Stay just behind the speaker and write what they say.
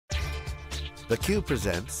theCUBE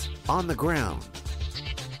presents On the Ground.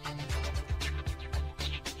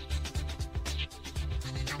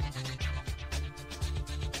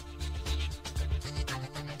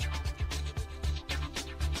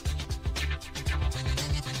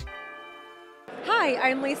 Hi,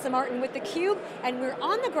 I'm Lisa Martin with theCUBE, and we're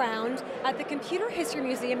on the ground at the Computer History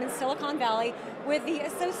Museum in Silicon Valley with the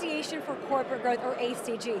Association for Corporate Growth, or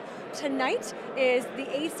ACG. Tonight is the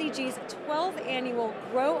ACG's 12th Annual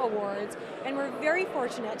Grow Awards, and we're very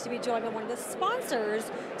fortunate to be joined by one of the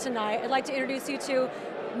sponsors tonight. I'd like to introduce you to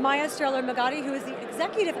Maya Sterlar-Migotti, who is the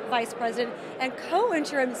Executive Vice President and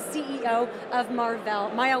Co-Interim CEO of Marvell.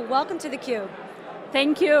 Maya, welcome to theCUBE.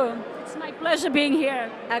 Thank you, it's my pleasure being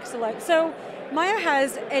here. Excellent. So, Maya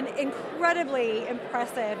has an incredibly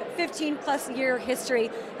impressive 15+ year history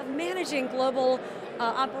of managing global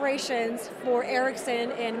operations for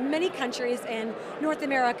Ericsson in many countries in North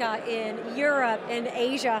America, in Europe, in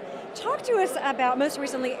Asia. Talk to us about, most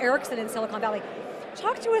recently, Ericsson in Silicon Valley.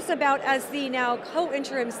 Talk to us about, as the now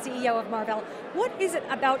co-interim CEO of Marvell, what is it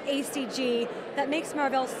about ACG that makes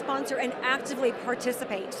Marvell sponsor and actively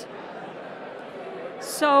participate?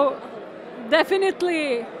 So,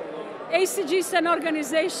 definitely, ACG is an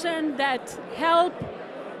organization that helps,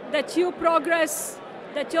 that you progress,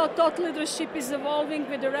 that your thought leadership is evolving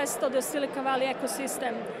with the rest of the Silicon Valley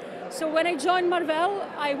ecosystem. So when I joined Marvell,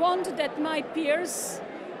 I want that my peers,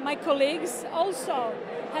 my colleagues also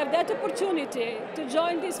have that opportunity to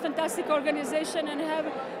join this fantastic organization and have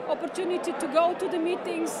opportunity to go to the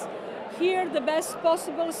meetings, hear the best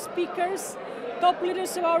possible speakers, top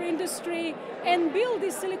leaders of our industry, and build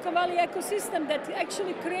this Silicon Valley ecosystem that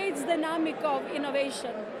actually creates dynamic of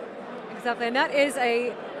innovation. Exactly, and that is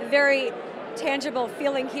a very tangible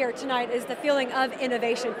feeling here tonight, is the feeling of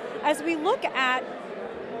innovation. As we look at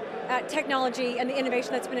technology and the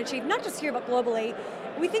innovation that's been achieved, not just here but globally,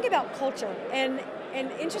 we think about culture, and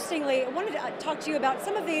interestingly, I wanted to talk to you about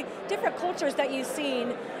some of the different cultures that you've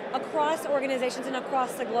seen across organizations and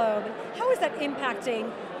across the globe. How is that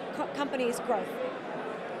impacting companies' growth?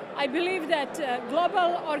 I believe that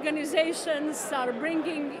global organizations are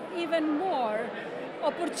bringing even more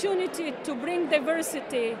opportunity to bring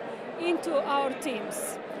diversity into our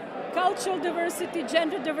teams. Cultural diversity,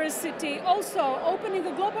 gender diversity, also opening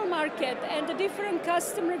a global market and the different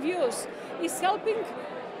customer views is helping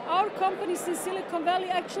our companies in Silicon Valley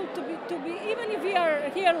actually to be even if we are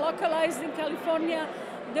here localized in California,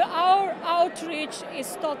 our outreach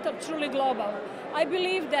is truly global. I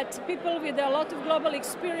believe that people with a lot of global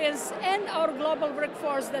experience and our global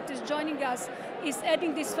workforce that is joining us is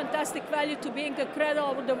adding this fantastic value to being a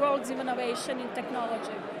cradle of the world's innovation in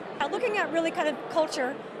technology. Looking at really kind of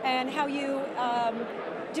culture and how you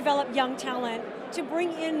develop young talent to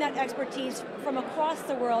bring in that expertise from across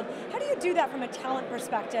the world, how do you do that from a talent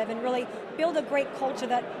perspective and really build a great culture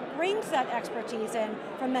that brings that expertise in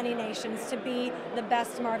from many nations to be the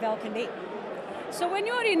best Marvell can be? So when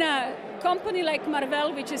you're in a company like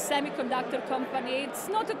Marvell, which is a semiconductor company, it's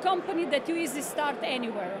not a company that you easily start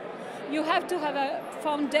anywhere. You have to have a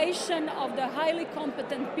foundation of the highly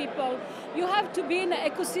competent people. You have to be in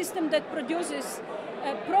an ecosystem that produces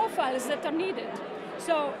profiles that are needed.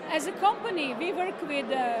 So as a company, we work with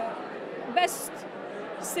best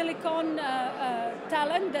silicon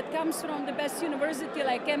talent that comes from the best university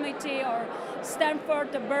like MIT or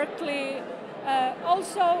Stanford or Berkeley.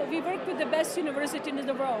 Also, we work with the best university in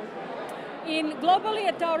the world. Globally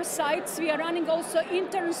at our sites, we are running also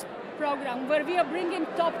interns program where we are bringing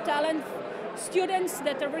top talent, students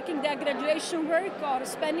that are working their graduation work or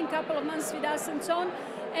spending a couple of months with us and so on.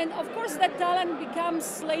 And of course that talent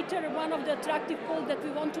becomes later one of the attractive pools that we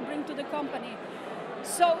want to bring to the company.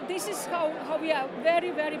 So this is how we are very,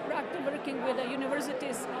 very proactive working with the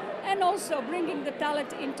universities and also bringing the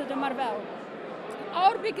talent into the Marvell.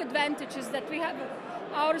 Our big advantage is that we have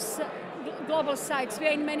our global sites. We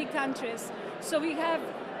are in many countries. So we have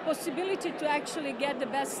possibility to actually get the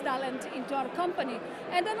best talent into our company.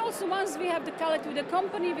 And then also once we have the talent with the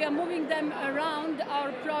company, we are moving them around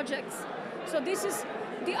our projects. So this is,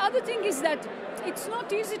 the other thing is that it's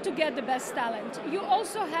not easy to get the best talent. You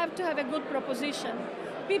also have to have a good proposition.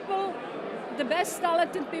 People, the best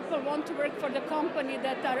talented people want to work for the company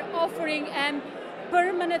that are offering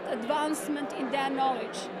permanent advancement in their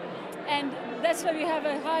knowledge. And that's why we have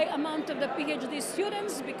a high amount of the PhD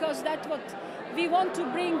students, because that's what we want to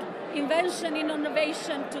bring, invention and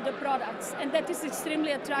innovation to the products. And that is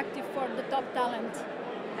extremely attractive for the top talent.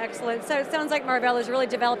 Excellent. So it sounds like Marvell has really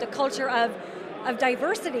developed a culture of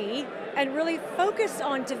diversity and really focused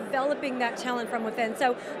on developing that talent from within.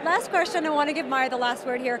 So last question, I want to give Maya the last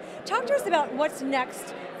word here. Talk to us about what's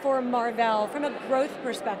next for Marvell from a growth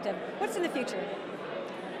perspective. What's in the future?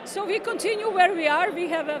 So we continue where we are. We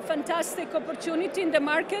have a fantastic opportunity in the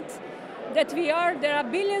market that we are. There are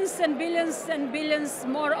billions and billions and billions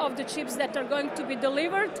more of the chips that are going to be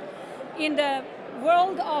delivered in the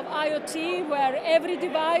world of IoT, where every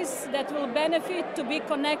device that will benefit to be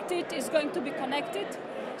connected is going to be connected.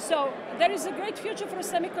 So there is a great future for the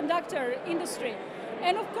semiconductor industry.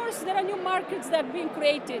 And of course, there are new markets that are being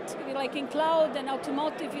created, like in cloud and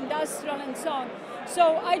automotive, industrial, and so on.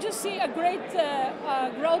 So I just see a great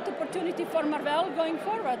growth opportunity for Marvell going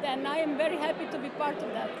forward, and I am very happy to be part of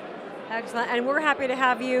that. Excellent, and we're happy to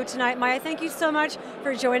have you tonight. Maya, thank you so much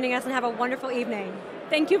for joining us, and have a wonderful evening.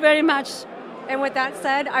 Thank you very much. And with that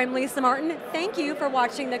said, I'm Lisa Martin. Thank you for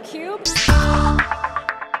watching theCUBE.